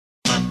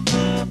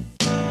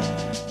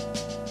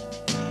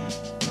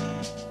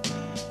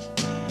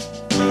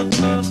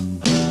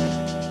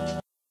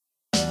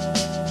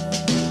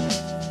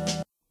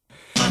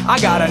I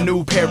got a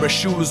new pair of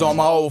shoes on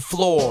my old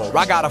floor.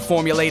 I gotta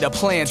formulate a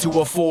plan to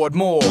afford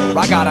more.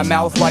 I got a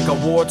mouth like a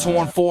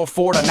war-torn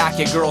 4-4 to knock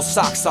your girl's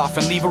socks off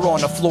and leave her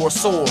on the floor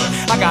sore.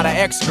 I got an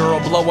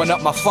ex-girl blowing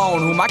up my phone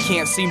whom I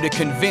can't seem to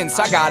convince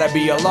I gotta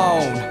be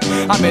alone.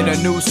 I'm in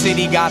a new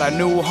city, got a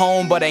new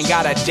home, but ain't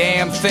got a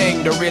damn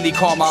thing to really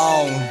call my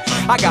own.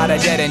 I got a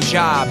dead-end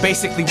job,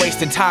 basically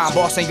wasting time.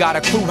 Boss ain't got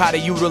a clue how to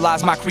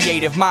utilize my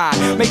creative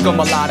mind. Make them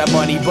a lot of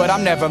money, but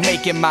I'm never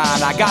making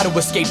mine. I gotta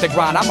escape the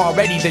grind, I'm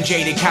already the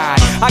jaded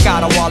kind. I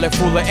got a wallet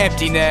full of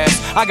emptiness.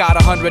 I got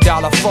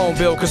 $100 phone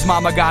bill cause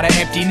mama got an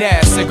empty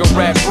nest.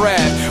 Cigarette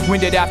breath,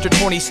 winded after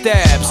 20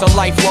 steps. A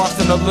life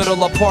lost in a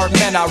little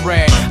apartment I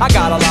rent. I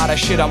got a lot of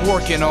shit I'm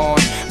working on,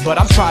 but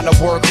I'm trying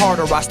to work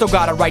harder. I still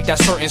gotta write that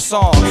certain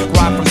song.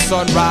 Grind from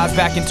sunrise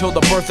back until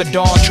the birth of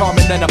dawn.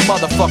 Charming than a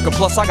motherfucker,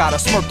 plus I got a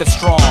smirk that's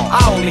strong.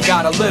 I only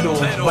got a little,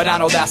 but I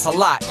know that's a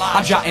lot.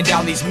 I'm jotting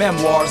down these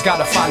memoirs,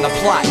 gotta find the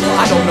plot.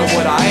 I don't know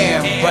what I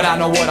am, but I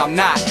know what I'm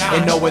not.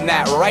 And knowing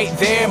that right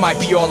there might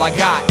be all I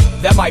got.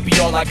 That might be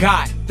all I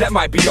got. That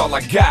might be all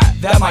I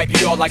got. That might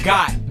be all I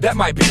got. That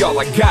might be all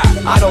I got.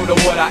 I don't know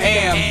what I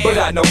am, but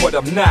I know what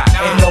I'm not.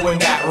 And knowing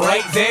that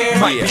right there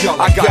might be all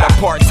I got. I got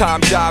a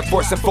part-time job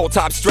for some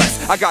full-time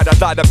stress. I got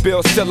a lot of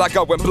bills, still I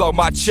go and blow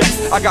my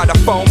chest. I got a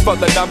phone full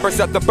of numbers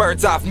of the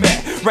birds I've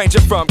met,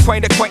 ranging from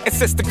quaint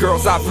acquaintances to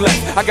girls I've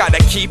left. I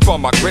gotta keep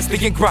on my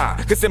grizzly and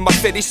grind, cause in my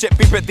city shit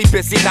be really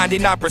busy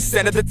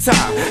 99% of the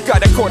time.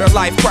 Got a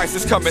quarter-life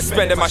crisis coming,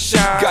 spending my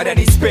shine. Got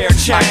any spare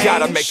change? I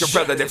gotta make a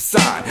relative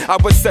sign. I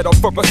would settle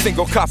for a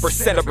single copper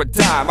cent of a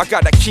dime. I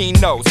got a keen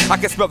nose, I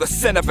can smell the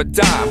scent of a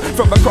dime.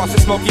 From across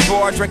the smoky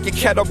bar, drinking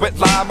kettle with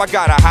lime. I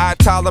got a high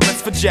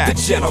tolerance for jack,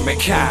 the gentleman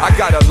kind. I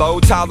got a low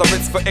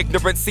tolerance for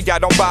ignorance. See, I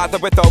don't bother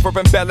with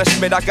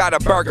over-embellishment. I got a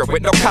burger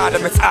with no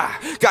condiments. I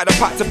got a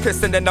pot to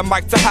pissin' and a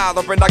mic to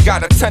hollering. I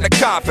got a ton of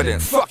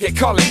confidence, fuck it,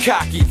 call it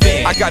cocky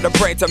then. I got a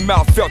brain to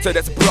mouth filter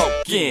that's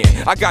broken.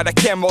 I got a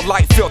camel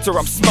light filter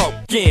I'm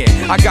smoking.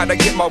 I gotta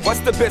get my what's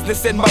the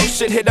business in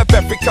motion. Hit up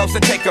every coast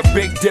and take a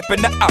big dip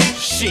in the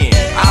ocean.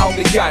 I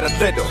only got a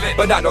little,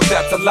 but I know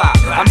that's a lot.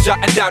 I'm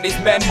jotting down these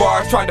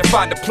memoirs, trying to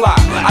find a plot.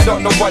 I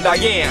don't know what I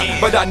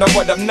am, but I know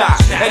what I'm not.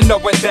 And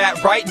knowing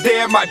that right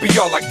there might be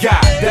all I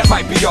got. That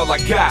might be all I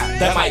got.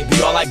 That might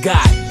be all I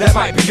got. That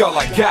might be all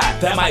I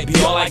got. That might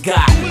be all I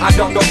got. I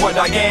don't know what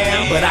I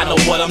am, but I know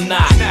what I'm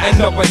not. And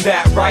knowing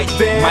that right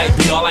there might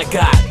be all I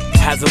got.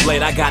 As of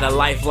late, I got a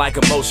life like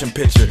a motion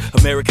picture.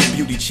 American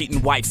Beauty,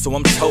 cheating wife, so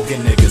I'm choking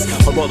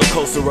niggas. A roller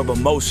coaster of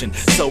emotion.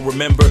 So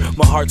remember,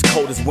 my heart's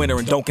cold as winter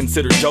and don't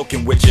consider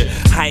joking with you.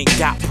 I ain't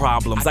got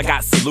problems, I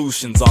got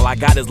solutions. All I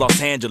got is Los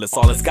Angeles,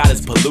 all it's got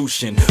is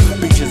pollution.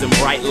 Beaches and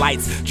bright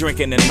lights,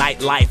 drinking and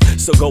nightlife.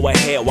 So go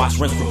ahead, watch,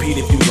 rinse, repeat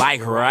if you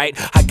like, right?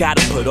 I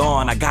gotta put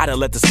on, I gotta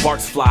let the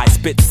sparks fly.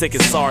 Spit sick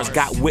as SARS,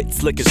 got wit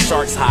slick as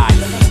sharks hide.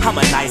 I'm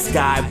a nice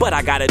guy, but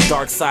I got a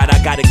dark side.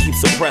 I gotta keep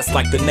suppressed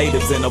like the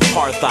natives in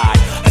apartheid.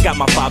 I got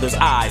my father's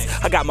eyes,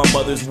 I got my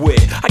mother's wit.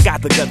 I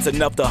got the guts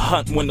enough to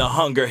hunt when the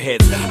hunger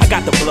hits. I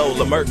got the blow,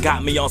 Lamert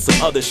got me on some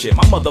other shit.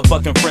 My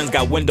motherfucking friends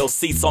got window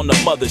seats on the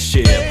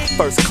mothership.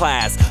 First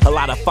class, a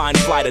lot of fine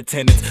flight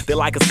attendants. They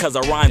like us cause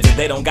our rhymes and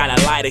they don't got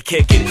a lie to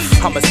kick it.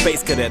 I'm a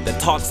space cadet that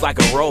talks like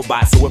a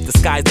robot. So if the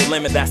sky's the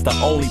limit, that's the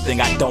only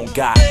thing I don't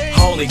got.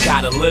 I only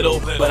got a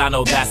little, but I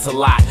know that's a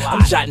lot.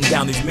 I'm jotting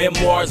down these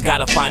memoirs,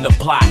 gotta find a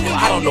plot.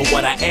 I don't know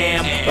what I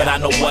am, but I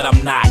know what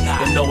I'm not.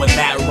 And knowing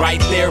that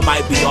right there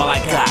might be all I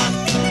got. A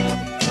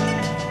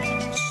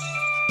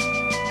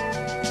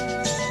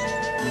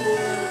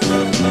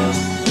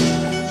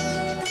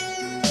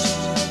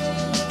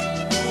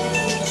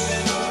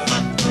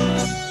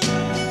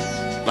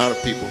lot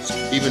of people,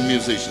 even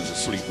musicians, are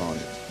asleep on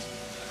it.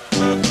 You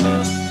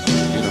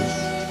know,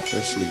 they're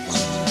asleep on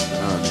it.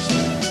 And I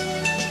understand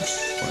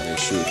why they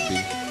should be.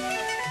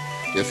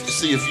 If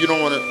you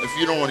don't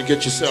want to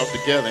get yourself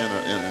together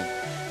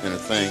in a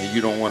thing, and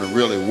you don't want to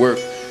really work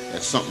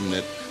at something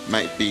that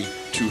might be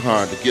too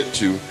hard to get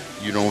to,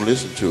 you don't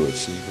listen to it.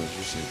 See, because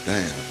you say,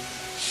 damn,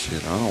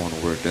 shit, I don't want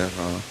to work that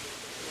hard.